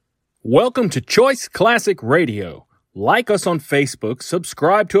Welcome to Choice Classic Radio. Like us on Facebook,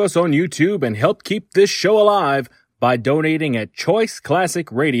 subscribe to us on YouTube, and help keep this show alive by donating at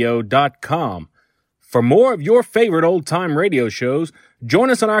choiceclassicradio.com. For more of your favorite old-time radio shows, join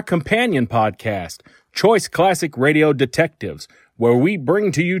us on our companion podcast, Choice Classic Radio Detectives, where we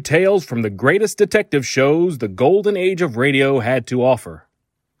bring to you tales from the greatest detective shows the golden age of radio had to offer.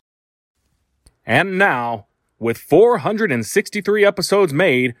 And now, with 463 episodes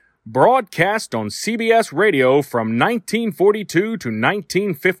made, broadcast on CBS Radio from 1942 to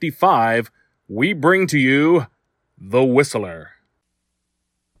 1955, we bring to you The Whistler.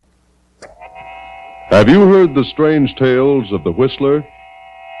 Have you heard the strange tales of The Whistler?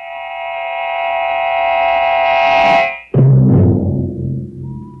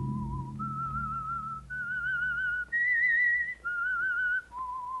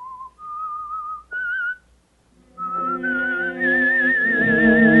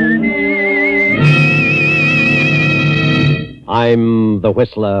 I'm the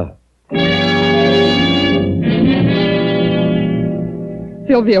Whistler.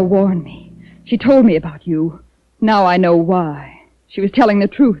 Sylvia warned me. She told me about you. Now I know why. She was telling the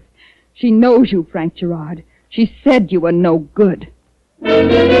truth. She knows you, Frank Gerard. She said you were no good.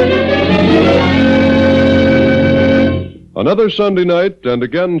 Another Sunday night, and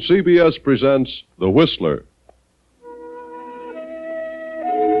again CBS presents The Whistler.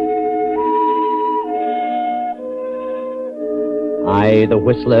 I, the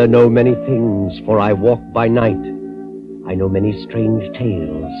Whistler, know many things, for I walk by night. I know many strange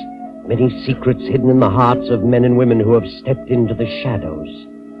tales, many secrets hidden in the hearts of men and women who have stepped into the shadows.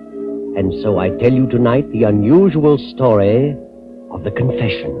 And so I tell you tonight the unusual story of the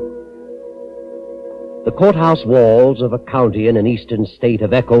confession. The courthouse walls of a county in an eastern state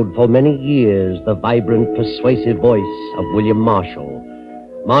have echoed for many years the vibrant, persuasive voice of William Marshall.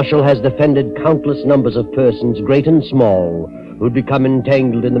 Marshall has defended countless numbers of persons, great and small, who'd become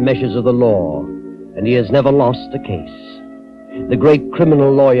entangled in the meshes of the law, and he has never lost a case. The great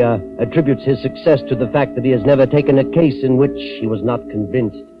criminal lawyer attributes his success to the fact that he has never taken a case in which he was not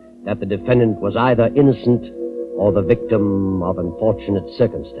convinced that the defendant was either innocent or the victim of unfortunate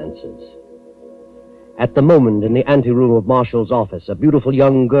circumstances. At the moment, in the anteroom of Marshall's office, a beautiful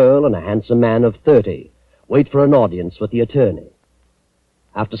young girl and a handsome man of 30 wait for an audience with the attorney.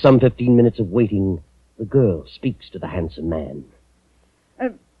 After some 15 minutes of waiting, the girl speaks to the handsome man.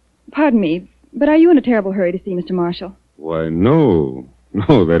 Pardon me, but are you in a terrible hurry to see Mr. Marshall? Why, no.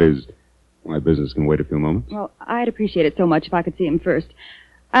 No, that is, my business can wait a few moments. Well, I'd appreciate it so much if I could see him first.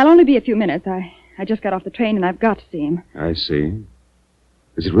 I'll only be a few minutes. I just got off the train and I've got to see him. I see.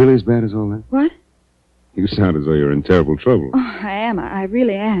 Is it really as bad as all that? What? You sound as though you're in terrible trouble. Oh, I am. I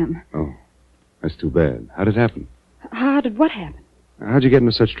really am. Oh, that's too bad. How did it happen? How did what happen? How'd you get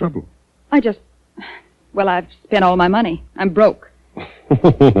into such trouble? Well, I've spent all my money. I'm broke.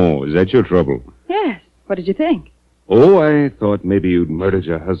 Oh, is that your trouble? Yes. What did you think? Oh, I thought maybe you'd murdered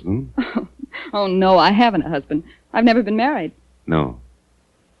your husband. Oh, no, I haven't a husband. I've never been married. No.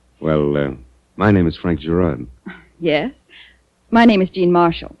 Well, my name is Frank Gerard. Yes? My name is Jean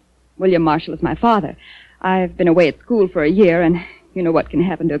Marshall. William Marshall is my father. I've been away at school for a year, and you know what can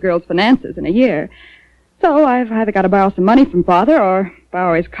happen to a girl's finances in a year. So I've either got to borrow some money from Father or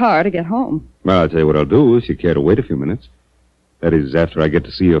borrow his car to get home. Well, I'll tell you what I'll do if you care to wait a few minutes. That is, after I get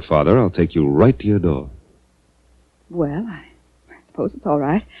to see your father, I'll take you right to your door. Well, I suppose it's all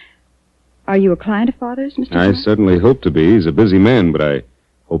right. Are you a client of Father's, Mr. I John? certainly hope to be. He's a busy man, but I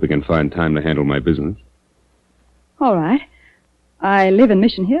hope he can find time to handle my business. All right. I live in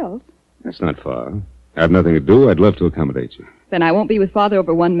Mission Hills. That's not far. I have nothing to do. I'd love to accommodate you. Then I won't be with Father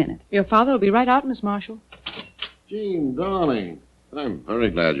over 1 minute. Your father will be right out, Miss Marshall. Jean, darling, I'm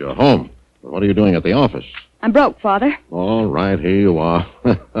very glad you're home. But what are you doing at the office? I'm broke, Father. All right, here you are.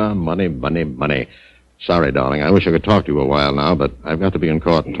 Money, money, money. Sorry, darling. I wish I could talk to you a while now, but I've got to be in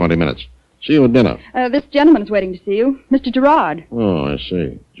court in 20 minutes. See you at dinner. This gentleman is waiting to see you. Mr. Gerard. Oh, I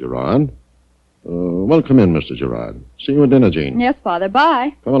see. Gerard? Well, come in, Mr. Gerard. See you at dinner, Jean. Yes, Father.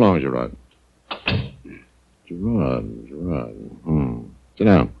 Bye. Come along, Gerard. Gerard. Sit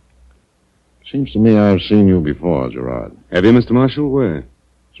down. Seems to me I've seen you before, Gerard. Have you, Mr. Marshall? Where?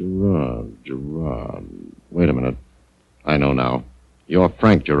 Gerard. Wait a minute. I know now. You're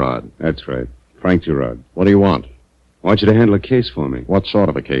Frank Gerard. That's right. Frank Gerard. What do you want? I want you to handle a case for me. What sort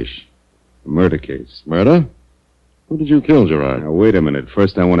of a case? A murder case. Murder? Who did you kill, Gerard? Now, wait a minute.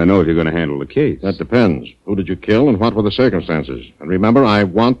 First, I want to know if you're going to handle the case. That depends. Who did you kill and what were the circumstances? And remember, I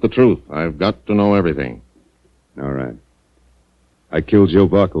want the truth. I've got to know everything. All right. I killed Joe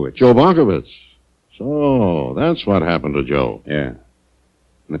Barkowitz. Joe Barkowitz? So, that's what happened to Joe. Yeah.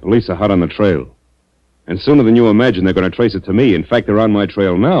 And the police are hot on the trail. And sooner than you imagine, they're going to trace it to me. In fact, they're on my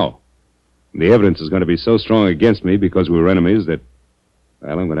trail now. And the evidence is going to be so strong against me because we were enemies that,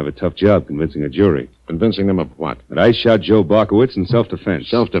 well, I'm going to have a tough job convincing a jury. Convincing them of what? That I shot Joe Barkowitz in self-defense.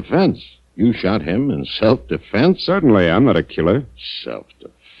 Self-defense? You shot him in self-defense? Certainly, I'm not a killer.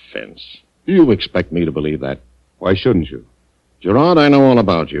 Self-defense. Do you expect me to believe that? Why shouldn't you? Gerard, I know all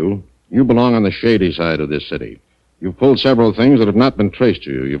about you. You belong on the shady side of this city. You've pulled several things that have not been traced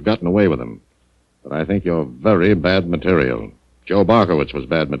to you. You've gotten away with them. But I think you're very bad material. Joe Barkowitz was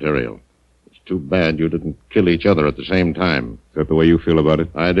bad material. It's too bad you didn't kill each other at the same time. Is that the way you feel about it?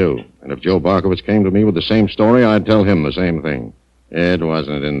 I do. And if Joe Barkowitz came to me with the same story, I'd tell him the same thing. It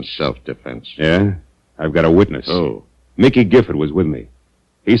wasn't in self-defense. Yeah? I've got a witness. Oh. Mickey Gifford was with me.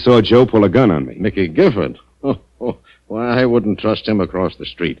 He saw Joe pull a gun on me. Mickey Gifford? Oh. Why, I wouldn't trust him across the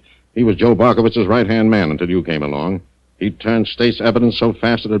street. He was Joe Barkowitz's right-hand man until you came along. He'd turn state's evidence so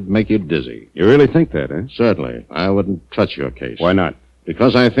fast it'd make you dizzy. You really think that, eh? Certainly. I wouldn't touch your case. Why not?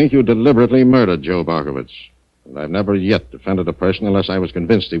 Because I think you deliberately murdered Joe Barkowitz. And I've never yet defended a person unless I was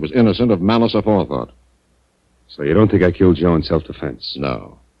convinced he was innocent of malice aforethought. So you don't think I killed Joe in self-defense?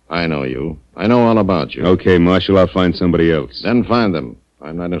 No. I know you. I know all about you. Okay, Marshal, I'll find somebody else. Then find them.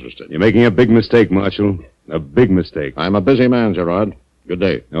 I'm not interested. You're making a big mistake, Marshal. A big mistake. I'm a busy man, Gerard. Good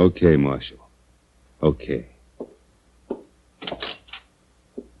day. Okay, Marshal. Okay.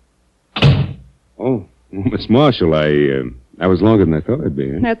 Oh, Miss Marshall, I was longer than I thought I'd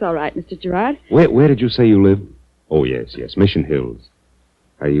be. Eh? That's all right, Mr. Gerard. Where did you say you live? Oh, yes, Mission Hills.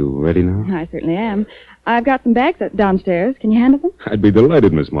 Are you ready now? I certainly am. I've got some bags downstairs. Can you handle them? I'd be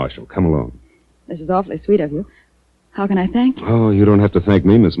delighted, Miss Marshall. Come along. This is awfully sweet of you. How can I thank you? Oh, you don't have to thank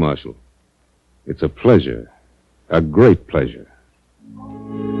me, Miss Marshall. It's a pleasure. A great pleasure.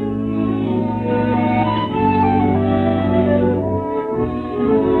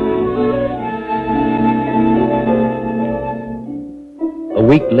 A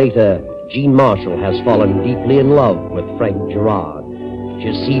week later, Jean Marshall has fallen deeply in love with Frank Gerard. She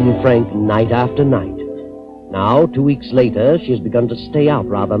has seen Frank night after night. Now, 2 weeks later, she has begun to stay out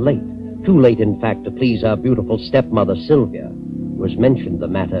rather late. Too late, in fact, to please her beautiful stepmother, Sylvia, who has mentioned the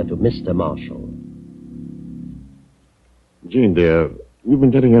matter to Mr. Marshall. Jean, dear, you've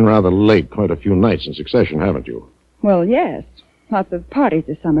been getting in rather late quite a few nights in succession, haven't you? Well, yes. Lots of parties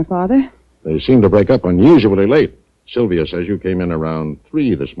this summer, Father. They seem to break up unusually late. Sylvia says you came in around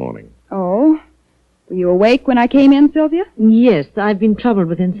 3 this morning. Oh? Were you awake when I came in, Sylvia? Yes, I've been troubled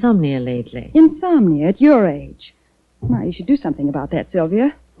with insomnia lately. Insomnia at your age? Why, you should do something about that,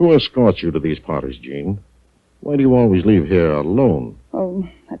 Sylvia. Who escorts you to these parties, Jean? Why do you always leave here alone? Oh,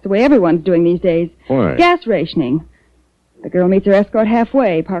 that's the way everyone's doing these days. Why? Gas rationing. The girl meets her escort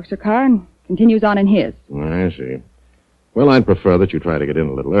halfway, parks her car, and continues on in his. I see. Well, I'd prefer that you try to get in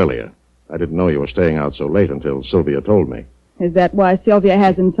a little earlier. I didn't know you were staying out so late until Sylvia told me. Is that why Sylvia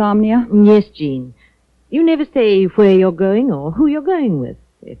has insomnia? Yes, Jean. You never say where you're going or who you're going with.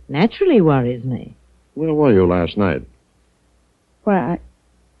 It naturally worries me. Where were you last night? Why,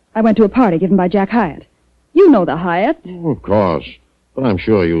 I went to a party given by Jack Hyatt. You know the Hyatt. Oh, of course. But I'm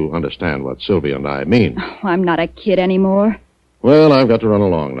sure you understand what Sylvia and I mean. Oh, I'm not a kid anymore. Well, I've got to run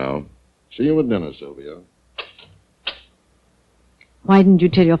along now. See you at dinner, Sylvia. Why didn't you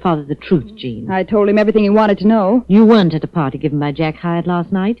tell your father the truth, Jean? I told him everything he wanted to know. You weren't at a party given by Jack Hyatt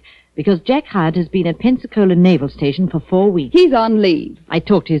last night because Jack Hyatt has been at Pensacola Naval Station for 4 weeks. He's on leave. I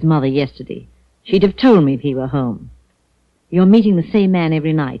talked to his mother yesterday. She'd have told me if he were home. You're meeting the same man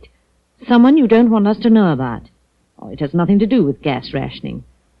every night. Someone you don't want us to know about. Oh, it has nothing to do with gas rationing.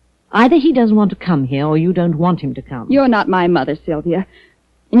 Either he doesn't want to come here or you don't want him to come. You're not my mother, Sylvia.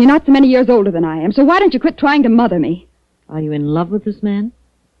 And you're not so many years older than I am, so why don't you quit trying to mother me? Are you in love with this man?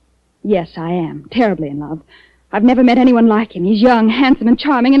 Yes, I am. Terribly in love. I've never met anyone like him. He's young, handsome, and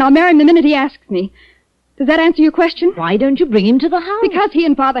charming, and I'll marry him the minute he asks me. Does that answer your question? Why don't you bring him to the house? Because he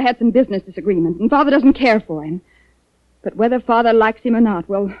and Father had some business disagreements, and Father doesn't care for him. But whether Father likes him or not,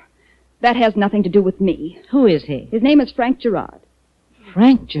 well, that has nothing to do with me. Who is he? His name is Frank Gerard.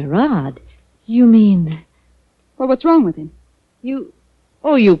 Frank Gerard? You mean... Well, what's wrong with him? You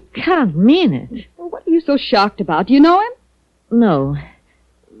can't mean it. Well, what are you so shocked about? Do you know him? No,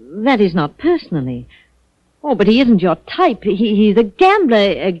 that is not personally. Oh, but he isn't your type. He's a gambler,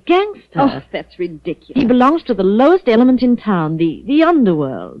 a gangster. Oh, that's ridiculous. He belongs to the lowest element in town, the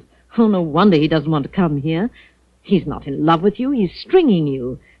underworld. Oh, no wonder he doesn't want to come here. He's not in love with you. He's stringing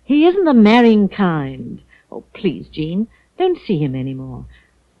you. He isn't the marrying kind. Oh, please, Jean, don't see him anymore.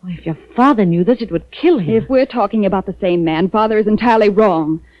 Oh, if your father knew this, it would kill him. If we're talking about the same man, Father is entirely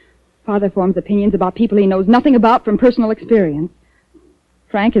wrong. Father forms opinions about people he knows nothing about from personal experience.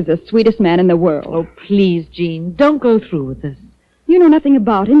 Frank is the sweetest man in the world. Oh, please, Jean, don't go through with this. You know nothing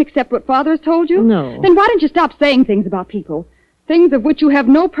about him except what Father has told you? No. Then why don't you stop saying things about people? Things of which you have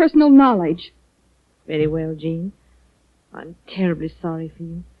no personal knowledge. Very well, Jean. I'm terribly sorry for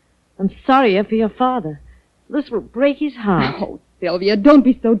you. I'm sorrier for your father. This will break his heart. Oh, Sylvia, don't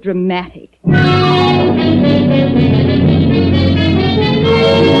be so dramatic.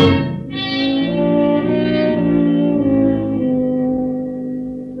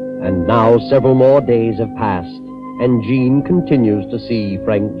 And now several more days have passed, and Jean continues to see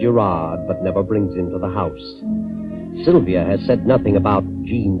Frank Gerard, but never brings him to the house. Sylvia has said nothing about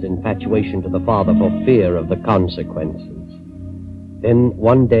Jean's infatuation to the father for fear of the consequences. Then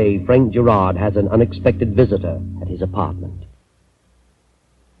one day, Frank Gerard has an unexpected visitor at his apartment.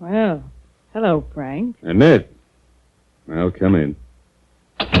 Well, hello, Frank. Annette. Well, come in.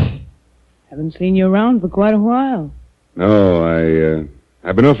 Haven't seen you around for quite a while. No,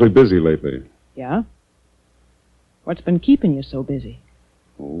 I've been awfully busy lately. Yeah? What's been keeping you so busy?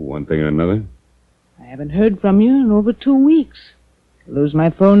 Oh, one thing and another. I haven't heard from you in over 2 weeks. Lose my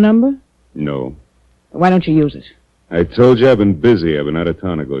phone number? No. Why don't you use it? I told you I've been busy. I've been out of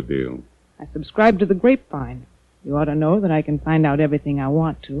town a good deal. I subscribe to the Grapevine. You ought to know that I can find out everything I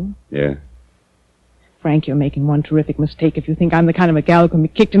want to. Yeah? Frank, you're making one terrific mistake if you think I'm the kind of a gal who can be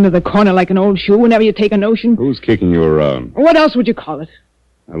kicked into the corner like an old shoe whenever you take a notion. Who's kicking you around? What else would you call it?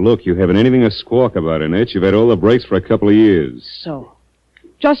 Now, look, you haven't anything to squawk about, Annette. You've had all the breaks for a couple of years. So,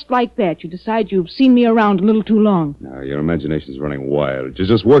 just like that, you decide you've seen me around a little too long. Now, your imagination's running wild. You're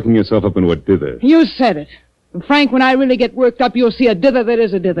just working yourself up into a dither. You said it. And Frank, when I really get worked up, you'll see a dither that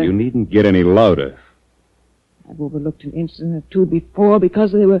is a dither. You needn't get any louder. I've overlooked an incident or two before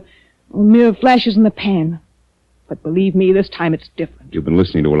because they were mere flashes in the pan. But believe me, this time it's different. You've been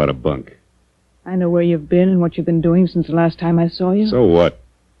listening to a lot of bunk. I know where you've been and what you've been doing since the last time I saw you. So what?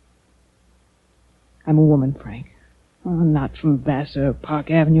 I'm a woman, Frank. Oh, not from Vassar or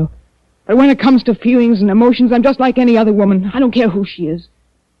Park Avenue. But when it comes to feelings and emotions, I'm just like any other woman. I don't care who she is.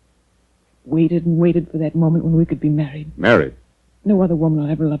 Waited and waited for that moment when we could be married. Married? No other woman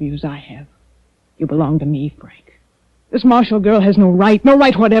will ever love you as I have. You belong to me, Frank. This Marshall girl has no right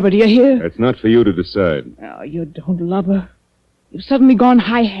whatever, do you hear? That's not for you to decide. Oh, you don't love her. You've suddenly gone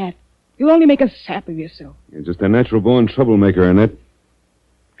high-hat. You'll only make a sap of yourself. You're just a natural-born troublemaker, Annette.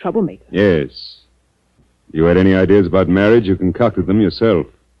 Troublemaker? Yes. You had any ideas about marriage, you concocted them yourself.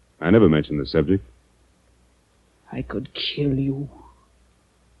 I never mentioned the subject. I could kill you.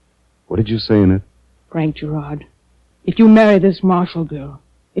 What did you say, Annette? Frank Gerard, if you marry this Marshall girl,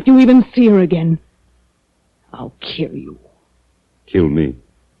 if you even see her again, I'll kill you. Kill me?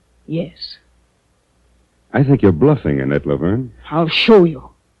 Yes. I think you're bluffing, Annette Laverne. I'll show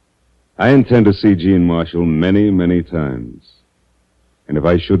you. I intend to see Jean Marshall many, many times. And if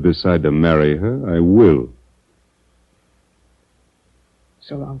I should decide to marry her, I will.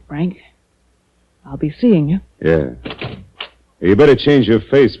 So long, Frank. I'll be seeing you. Yeah. You better change your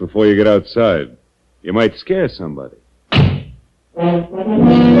face before you get outside. You might scare somebody.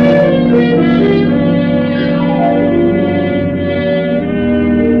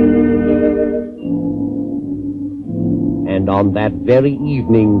 And on that very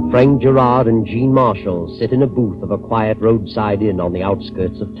evening, Frank Gerard and Jean Marshall sit in a booth of a quiet roadside inn on the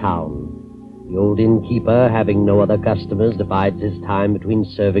outskirts of town. The old innkeeper, having no other customers, divides his time between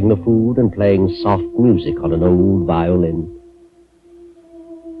serving the food and playing soft music on an old violin.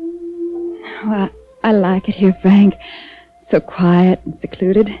 Oh, I like it here, Frank. So quiet and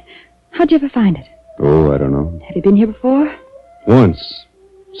secluded. How'd you ever find it? Oh, I don't know. Have you been here before? Once.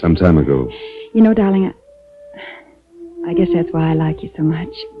 Some time ago. You know, darling, I guess that's why I like you so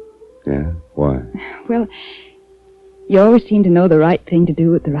much. Yeah? Why? Well, you always seem to know the right thing to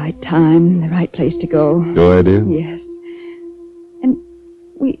do at the right time, the right place to go. Do I, dear? Yes. And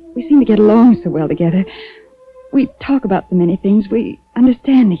we seem to get along so well together. We talk about so many things. We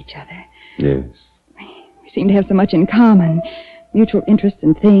understand each other. Yes. We seem to have so much in common. Mutual interest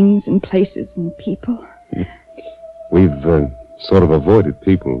in things and places and people. We've sort of avoided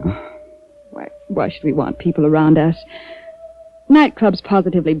people. Why should we want people around us? Nightclubs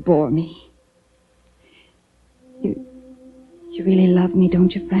positively bore me. You really love me,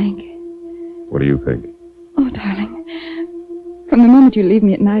 don't you, Frank? What do you think? Oh, darling. From the moment you leave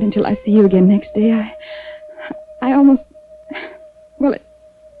me at night until I see you again next day, I almost... Well, it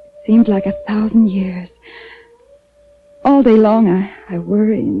seems like 1,000 years. All day long, I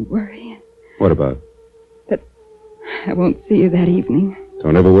worry and worry. What about? That I won't see you that evening.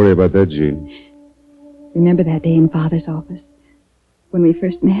 Don't ever worry about that, Jean. Remember that day in Father's office? When we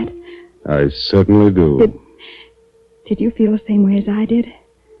first met? I certainly do. Did you feel the same way as I did?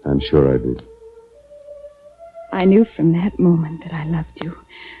 I'm sure I did. I knew from that moment that I loved you.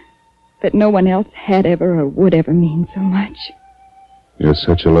 That no one else had ever or would ever mean so much. You're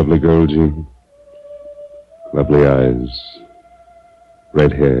such a lovely girl, Jean. Lovely eyes.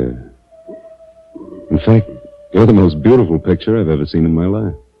 Red hair. In fact, you're the most beautiful picture I've ever seen in my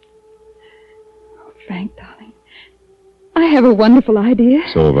life. Oh, Frank, darling. I have a wonderful idea.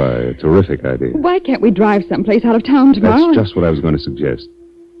 So have I. A terrific idea. Why can't we drive someplace out of town tomorrow? That's just what I was going to suggest.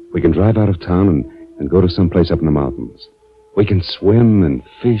 We can drive out of town and go to someplace up in the mountains. We can swim and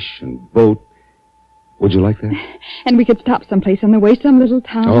fish and boat. Would you like that? And we could stop someplace on the way, some little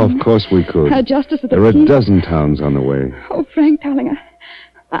town. Oh, of course we could. Just as at the There are peak. a dozen towns on the way. Oh, Frank, darling,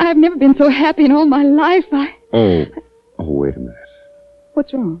 I've never been so happy in all my life. Oh, wait a minute.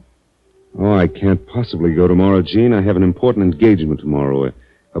 What's wrong? Oh, I can't possibly go tomorrow, Jean. I have an important engagement tomorrow.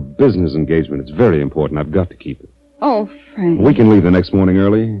 A business engagement. It's very important. I've got to keep it. Oh, Frank. We can leave the next morning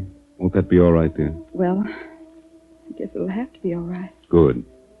early. Won't that be all right, dear? Well, I guess it'll have to be all right. Good.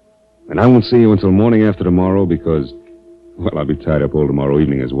 And I won't see you until morning after tomorrow because, well, I'll be tied up all tomorrow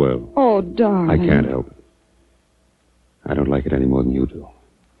evening as well. Oh, darling. I can't help it. I don't like it any more than you do.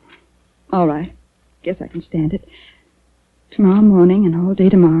 All right. Guess I can stand it. Tomorrow morning and all day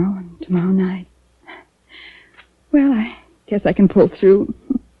tomorrow and tomorrow night. Well, I guess I can pull through.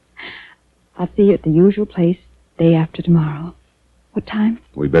 I'll see you at the usual place day after tomorrow. What time?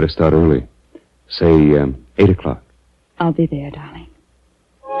 We better start early. Say, 8 o'clock. I'll be there, darling.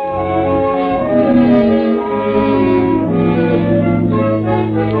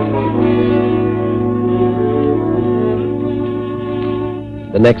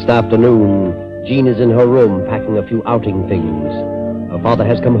 The next afternoon, Jean is in her room packing a few outing things. Her father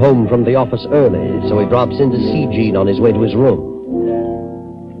has come home from the office early, so he drops in to see Jean on his way to his room.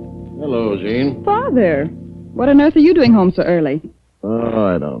 Hello, Jean. Father, what on earth are you doing home so early? Oh,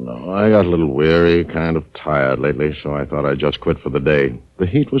 I don't know. I got a little weary, kind of tired lately, so I thought I'd just quit for the day. The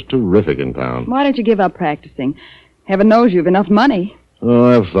heat was terrific in town. Why don't you give up practicing? Heaven knows you've enough money. Oh,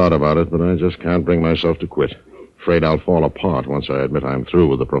 I've thought about it, but I just can't bring myself to quit. Afraid I'll fall apart once I admit I'm through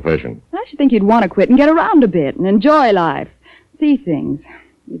with the profession. I should think you'd want to quit and get around a bit and enjoy life. See things.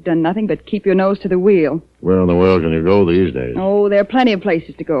 You've done nothing but keep your nose to the wheel. Where in the world can you go these days? Oh, there are plenty of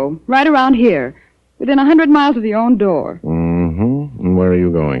places to go. Right around here. Within 100 miles of your own door. Mm-hmm. And where are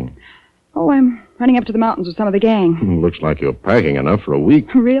you going? Oh, I'm running up to the mountains with some of the gang. Looks like you're packing enough for a week.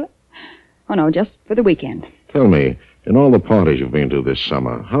 Really? Oh, no, just for the weekend. Tell me, in all the parties you've been to this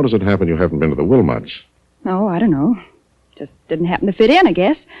summer, how does it happen you haven't been to the Wilmots? Oh, I don't know. Just didn't happen to fit in, I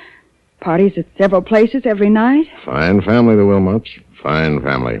guess. Parties at several places every night. Fine family, the Wilmots. Fine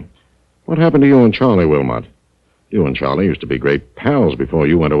family. What happened to you and Charlie Wilmot? You and Charlie used to be great pals before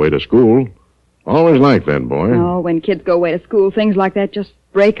you went away to school. Always liked that boy. Oh, when kids go away to school, things like that just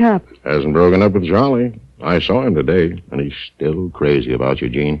break up. Hasn't broken up with Charlie. I saw him today, and he's still crazy about you,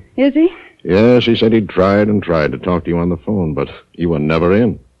 Jean. Is he? Yes, he said he'd tried and tried to talk to you on the phone, but you were never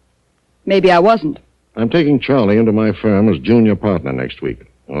in. Maybe I wasn't. I'm taking Charlie into my firm as junior partner next week.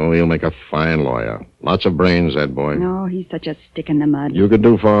 Oh, he'll make a fine lawyer. Lots of brains, that boy. No, he's such a stick in the mud. You could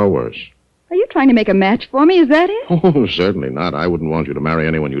do far worse. Are you trying to make a match for me? Is that it? Oh, certainly not. I wouldn't want you to marry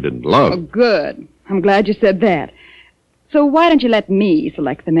anyone you didn't Oh, love. good. I'm glad you said that. So why don't you let me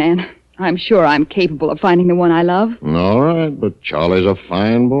select the man? I'm sure I'm capable of finding the one I love. All right, but Charlie's a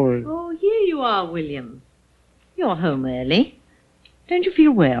fine boy. Oh, here you are, William. You're home early. Don't you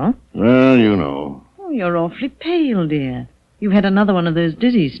feel well? Well, you know. Oh, you're awfully pale, dear. You've had another one of those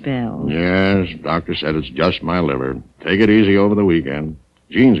dizzy spells. Yes, doctor said it's just my liver. Take it easy over the weekend.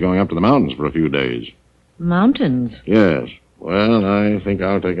 Jean's going up to the mountains for a few days. Mountains? Yes. Well, I think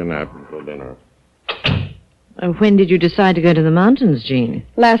I'll take a nap before dinner. When did you decide to go to the mountains, Jean?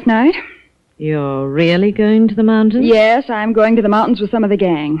 Last night? You're really going to the mountains? Yes, I'm going to the mountains with some of the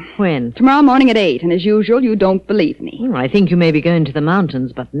gang. When? Tomorrow morning at 8, and as usual, you don't believe me. Well, I think you may be going to the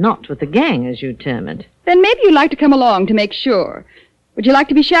mountains, but not with the gang, as you term it. Then maybe you'd like to come along to make sure. Would you like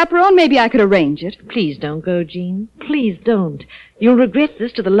to be chaperone? Maybe I could arrange it. Please don't go, Jean. Please don't. You'll regret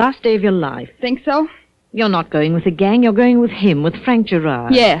this to the last day of your life. Think so? You're not going with the gang. You're going with him, with Frank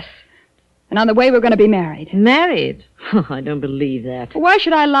Gerard. Yes. And on the way, we're going to be married. Married? I don't believe that. Why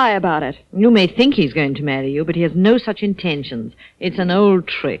should I lie about it? You may think he's going to marry you, but he has no such intentions. It's an old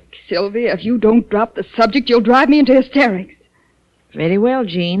trick. Sylvia, if you don't drop the subject, you'll drive me into hysterics. Very well,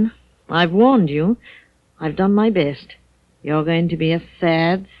 Jean. I've warned you. I've done my best. You're going to be a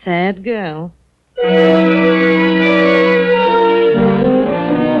sad, sad girl.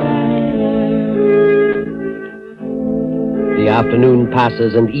 The afternoon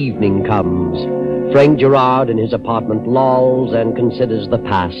passes and evening comes. Frank Gerard in his apartment lolls and considers the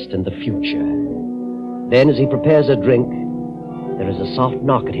past and the future. Then, as he prepares a drink, there is a soft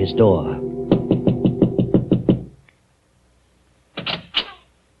knock at his door.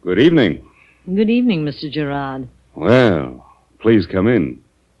 Good evening. Good evening, Mr. Gerard. Well, please come in.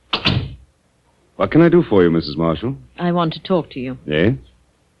 What can I do for you, Mrs. Marshall? I want to talk to you. Yes?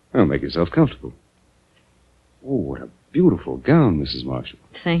 Well, make yourself comfortable. Oh, what a beautiful gown, Mrs. Marshall.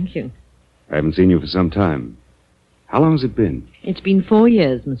 Thank you. I haven't seen you for some time. How long has it been? It's been 4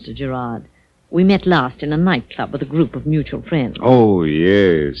 years, Mr. Gerard. We met last in a nightclub with a group of mutual friends. Oh,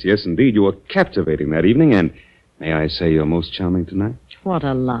 yes. Yes, indeed. You were captivating that evening, and may I say you're most charming tonight? What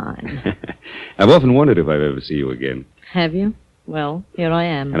a line. I've often wondered if I'd ever see you again. Have you? Well, here I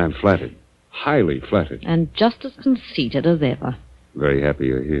am. And I'm flattered. Highly flattered. And just as conceited as ever. Very happy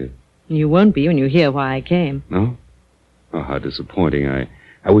you're here. You won't be when you hear why I came. No? Oh, how disappointing.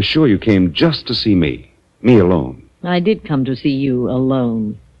 I was sure you came just to see me. Me alone. I did come to see you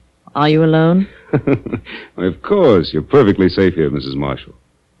alone. Are you alone? Why, of course. You're perfectly safe here, Mrs. Marshall.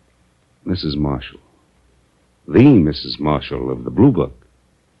 Mrs. Marshall. The Mrs. Marshall of the Blue Book.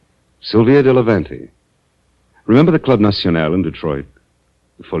 Sylvia de Levante. Remember the Club National in Detroit?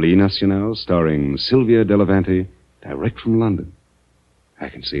 The Folie Nationale, starring Sylvia de Levante, direct from London. I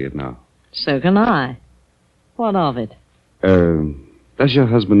can see it now. So can I. What of it? Does your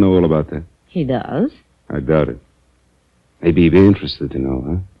husband know all about that? He does. I doubt it. Maybe he'd be interested to know,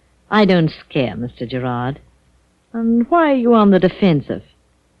 huh? I don't scare, Mr. Gerard. And why are you on the defensive?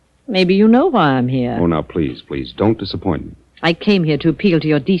 Maybe you know why I'm here. Oh, now, please, don't disappoint me. I came here to appeal to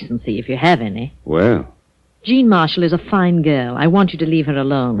your decency, if you have any. Well? Jean Marshall is a fine girl. I want you to leave her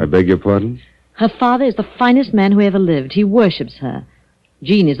alone. I beg your pardon? Her father is the finest man who ever lived. He worships her.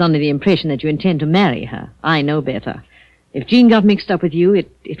 Jean is under the impression that you intend to marry her. I know better. If Jean got mixed up with you,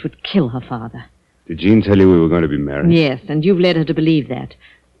 it would kill her father. Did Jean tell you we were going to be married? Yes, and you've led her to believe that.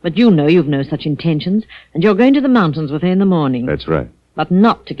 But you know you've no such intentions, and you're going to the mountains with her in the morning. That's right. But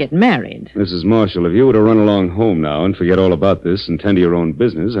not to get married. Mrs. Marshall, if you were to run along home now and forget all about this and tend to your own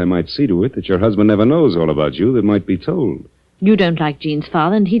business, I might see to it that your husband never knows all about you that might be told. You don't like Jean's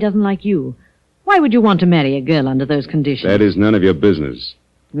father, and he doesn't like you. Why would you want to marry a girl under those conditions? That is none of your business.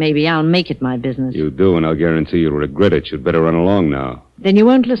 Maybe I'll make it my business. You do, and I'll guarantee you'll regret it. You'd better run along now. Then you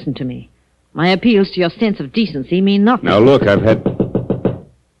won't listen to me. My appeals to your sense of decency mean nothing. Now, look, I've had...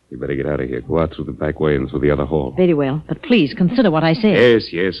 You better get out of here. Go out through the back way and through the other hall. Very well, but please consider what I say.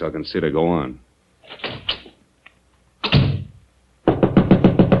 Yes, I'll consider. Go on.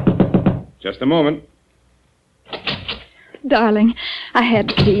 Just a moment. Darling, I had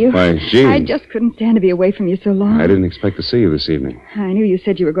to see you. Why, Jean. I just couldn't stand to be away from you so long. I didn't expect to see you this evening. I knew you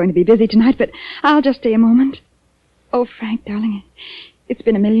said you were going to be busy tonight, but I'll just stay a moment. Oh, Frank, darling, it's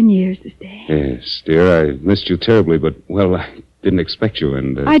been 1,000,000 years this day. Yes, dear, I missed you terribly, but, well, I didn't expect you,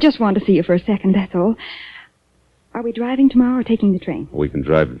 and... I just wanted to see you for a second, that's all. Are we driving tomorrow or taking the train? We can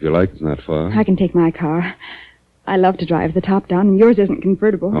drive if you like. It's not far. I can take my car. I love to drive the top down, and yours isn't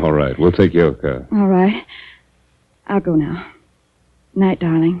convertible. All right, we'll take your car. All right. I'll go now. Night,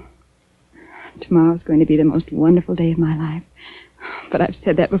 darling. Tomorrow's going to be the most wonderful day of my life. But I've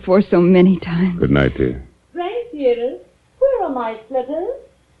said that before so many times. Good night, dear. Frank, dearest, where are my slippers?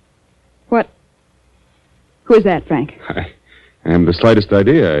 What? Who is that, Frank? I haven't the slightest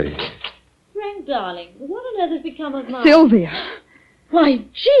idea. Frank, darling, what on earth has become of my... Sylvia! Why,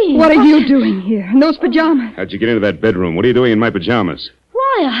 Jean! What are you doing here in those pajamas? How'd you get into that bedroom? What are you doing in my pajamas?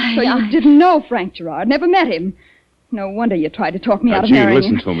 Why, So you didn't know Frank Gerard, never met him. No wonder you tried to talk me Now, out of Jean, marrying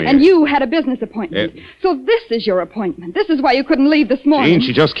listen him. to me. And you had a business appointment. So this is your appointment. This is why you couldn't leave this morning. Jean,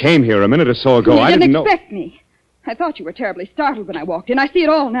 she just came here a minute or so ago. You I didn't know... expect me. I thought you were terribly startled when I walked in. I see it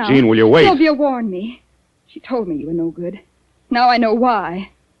all now. Jean, will you wait? Sylvia warned me. She told me you were no good. Now I know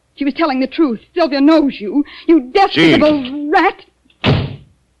why. She was telling the truth. Sylvia knows you. You despicable rat.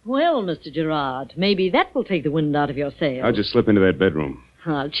 Well, Mr. Gerard, maybe that will take the wind out of your sails. How'd you slip into that bedroom?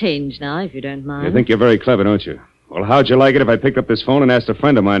 I'll change now, if you don't mind. You think you're very clever, don't you? Well, how'd you like it if I picked up this phone and asked a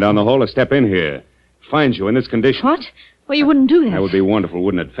friend of mine down the hall to step in here? Find you in this condition. What? Well, you wouldn't do that. That would be wonderful,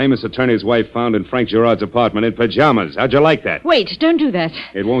 wouldn't it? Famous attorney's wife found in Frank Gerard's apartment in pajamas. How'd you like that? Wait, don't do that.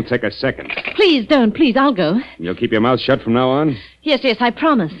 It won't take a second. Please don't. Please, I'll go. You'll keep your mouth shut from now on? Yes, I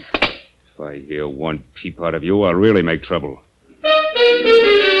promise. If I hear one peep out of you, I'll really make trouble.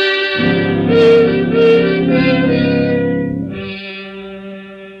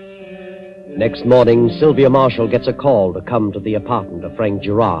 Next morning, Sylvia Marshall gets a call to come to the apartment of Frank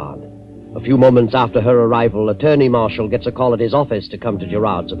Gerard. A few moments after her arrival, Attorney Marshall gets a call at his office to come to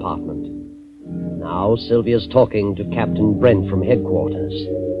Gerard's apartment. Now Sylvia's talking to Captain Brent from headquarters.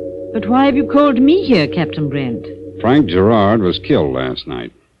 But why have you called me here, Captain Brent? Frank Gerard was killed last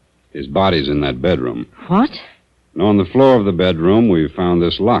night. His body's in that bedroom. What? And on the floor of the bedroom, we found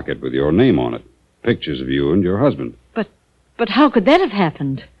this locket with your name on it. Pictures of you and your husband. But how could that have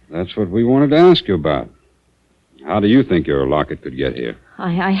happened? That's what we wanted to ask you about. How do you think your locket could get here?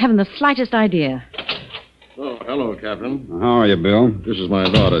 I haven't the slightest idea. Oh, hello, Captain. How are you, Bill? This is my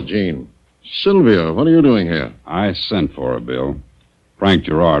daughter, Jean. Sylvia, what are you doing here? I sent for her, Bill. Frank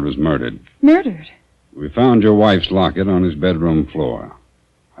Gerard was murdered. Murdered? We found your wife's locket on his bedroom floor.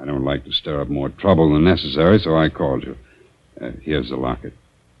 I don't like to stir up more trouble than necessary, so I called you. Here's the locket.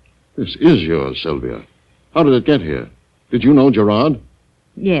 This is yours, Sylvia. How did it get here? Did you know Gerard?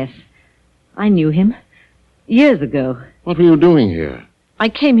 Yes. I knew him. Years ago. What were you doing here? I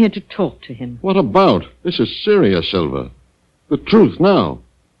came here to talk to him. What about? This is serious, Sylvia. The truth now.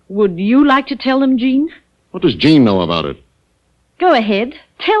 Would you like to tell them, Jean? What does Jean know about it? Go ahead.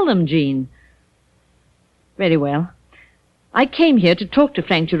 Tell them, Jean. Very well. I came here to talk to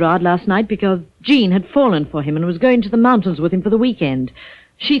Frank Gerard last night because Jean had fallen for him and was going to the mountains with him for the weekend.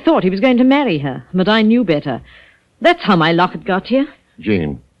 She thought he was going to marry her, but I knew better. That's how my locket got here.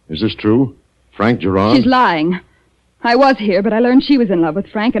 Jean, is this true? Frank Gerard? She's lying. I was here, but I learned she was in love with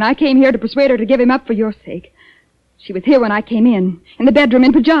Frank, and I came here to persuade her to give him up for your sake. She was here when I came in the bedroom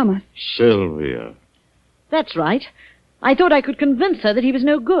in pajamas. Sylvia. That's right. I thought I could convince her that he was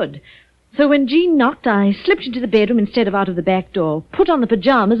no good. So when Jean knocked, I slipped into the bedroom instead of out of the back door, put on the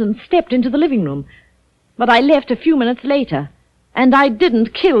pajamas, and stepped into the living room. But I left a few minutes later, and I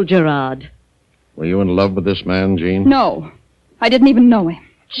didn't kill Gerard. Were you in love with this man, Jean? No. I didn't even know him.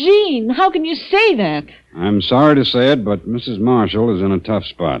 Jean, how can you say that? I'm sorry to say it, but Mrs. Marshall is in a tough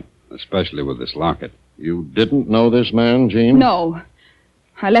spot, especially with this locket. You didn't know this man, Jean? No.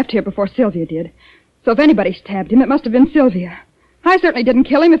 I left here before Sylvia did. So if anybody stabbed him, it must have been Sylvia. I certainly didn't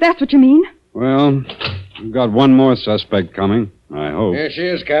kill him, if that's what you mean. Well, we've got one more suspect coming, I hope. Here she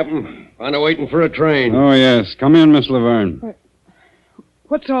is, Captain. Find her waiting for a train. Oh, yes. Come in, Miss Laverne.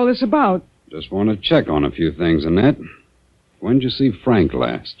 What's all this about? Just want to check on a few things, Annette. When did you see Frank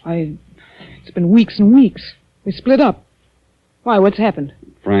last? It's been weeks and weeks. We split up. Why, what's happened?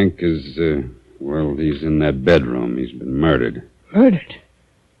 Frank is, he's in that bedroom. He's been murdered. Murdered?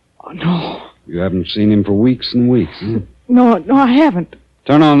 Oh, no. You haven't seen him for weeks and weeks, huh? No, I haven't.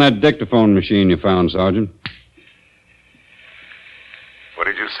 Turn on that dictaphone machine you found, Sergeant. What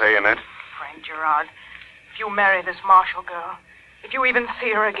did you say, Annette? Frank Gerard, if you marry this Marshall girl, if you even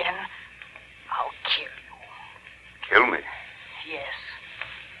see her again, I'll kill you. Kill me? Yes.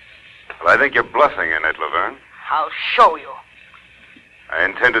 Well, I think you're bluffing, Annette Laverne. I'll show you. I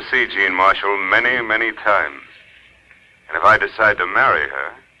intend to see Jean Marshall many, many times. And if I decide to marry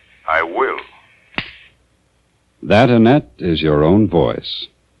her, I will. That, Annette, is your own voice.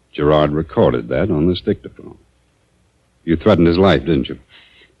 Gerard recorded that on this dictaphone. You threatened his life, didn't you?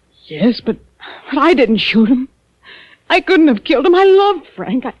 Yes, but I didn't shoot him. I couldn't have killed him. I loved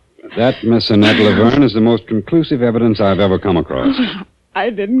Frank. That, Miss Annette Laverne, is the most conclusive evidence I've ever come across.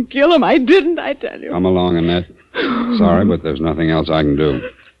 I didn't kill him. I didn't, I tell you. Come along, Annette. Sorry, but there's nothing else I can do.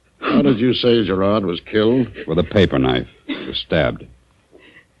 How did you say Gerard was killed? With a paper knife. He was stabbed.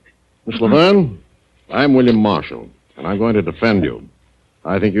 Miss Laverne, I'm William Marshall, and I'm going to defend you.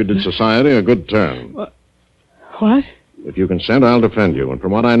 I think you did society a good turn. What? If you consent, I'll defend you. And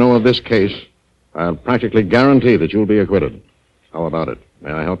from what I know of this case, I'll practically guarantee that you'll be acquitted. How about it?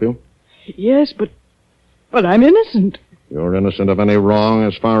 May I help you? Yes, but I'm innocent. You're innocent of any wrong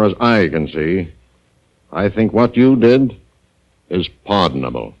as far as I can see. I think what you did is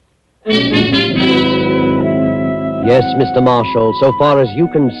pardonable. Yes, Mr. Marshall, so far as you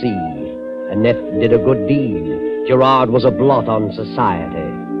can see, Annette did a good deed. Gerard was a blot on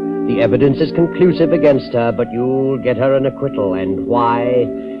society. The evidence is conclusive against her, but you'll get her an acquittal. And why?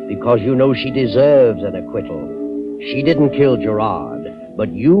 Because you know she deserves an acquittal. She didn't kill Gerard, but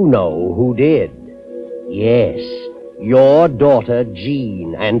you know who did. Yes, your daughter,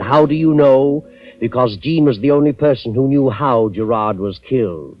 Jean. And how do you know? Because Jean was the only person who knew how Gerard was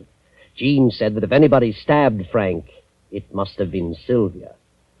killed. Jean said that if anybody stabbed Frank, it must have been Sylvia.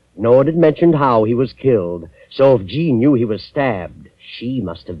 Nor did mention how he was killed. So if Jean knew he was stabbed, she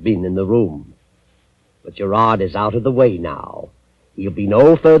must have been in the room. But Gerard is out of the way now. He'll be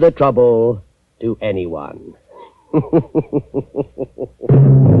no further trouble to anyone.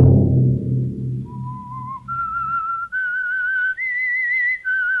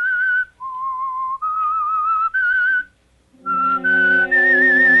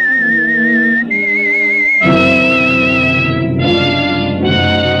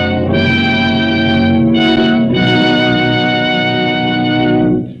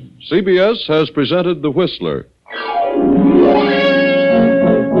 CBS has presented The Whistler.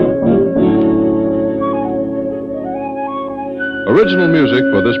 Original music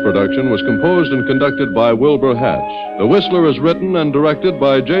for this production was composed and conducted by Wilbur Hatch. The Whistler is written and directed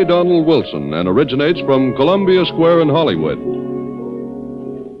by J. Donald Wilson and originates from Columbia Square in Hollywood.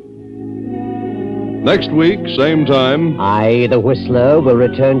 Next week, same time, I, the Whistler, will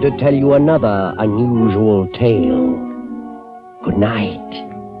return to tell you another unusual tale. Good night.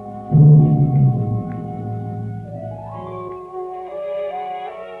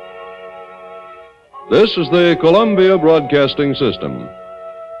 This is the Columbia Broadcasting System.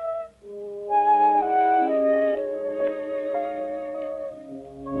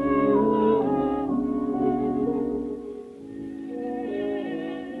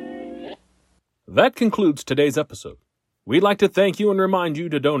 That concludes today's episode. We'd like to thank you and remind you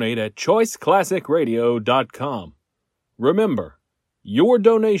to donate at choiceclassicradio.com. Remember, your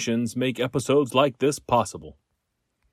donations make episodes like this possible.